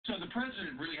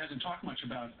president really hasn't talked much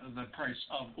about the price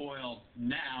of oil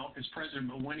now as president,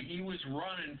 but when he was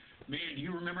running, man, do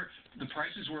you remember the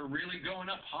prices were really going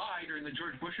up high during the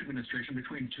George Bush administration,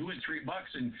 between $2 and $3,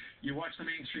 and you watch the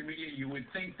mainstream media, you would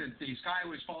think that the sky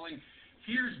was falling.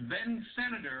 Here's then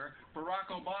Senator Barack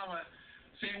Obama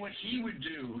saying what he would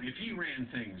do if he ran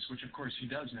things, which of course he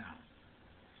does now.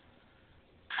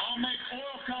 I'll make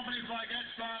oil companies like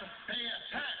Exxon pay a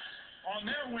tax on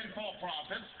their windfall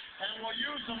profits, and we'll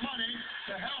use the money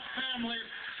to help families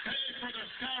pay for their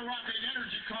skyrocketing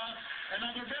energy costs and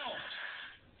other bills.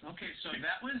 Okay, so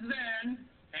that was then,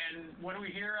 and what do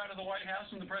we hear out of the White House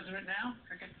and the president now?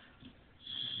 Cricket.